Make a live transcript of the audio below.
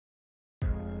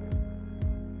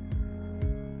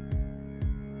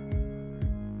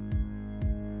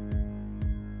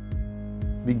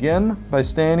Begin by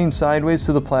standing sideways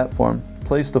to the platform.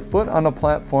 Place the foot on the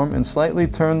platform and slightly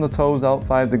turn the toes out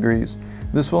 5 degrees.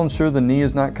 This will ensure the knee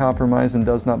is not compromised and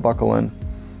does not buckle in.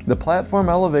 The platform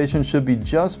elevation should be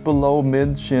just below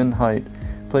mid-shin height.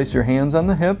 Place your hands on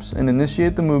the hips and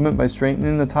initiate the movement by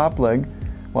straightening the top leg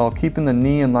while keeping the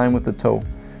knee in line with the toe.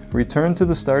 Return to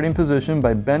the starting position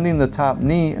by bending the top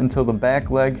knee until the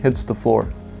back leg hits the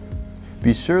floor.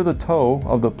 Be sure the toe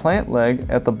of the plant leg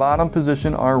at the bottom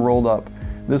position are rolled up.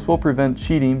 This will prevent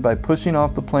cheating by pushing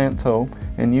off the plant toe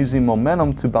and using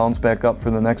momentum to bounce back up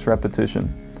for the next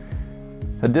repetition.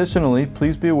 Additionally,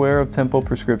 please be aware of tempo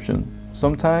prescription.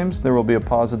 Sometimes there will be a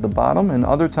pause at the bottom and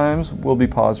other times will be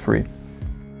pause free.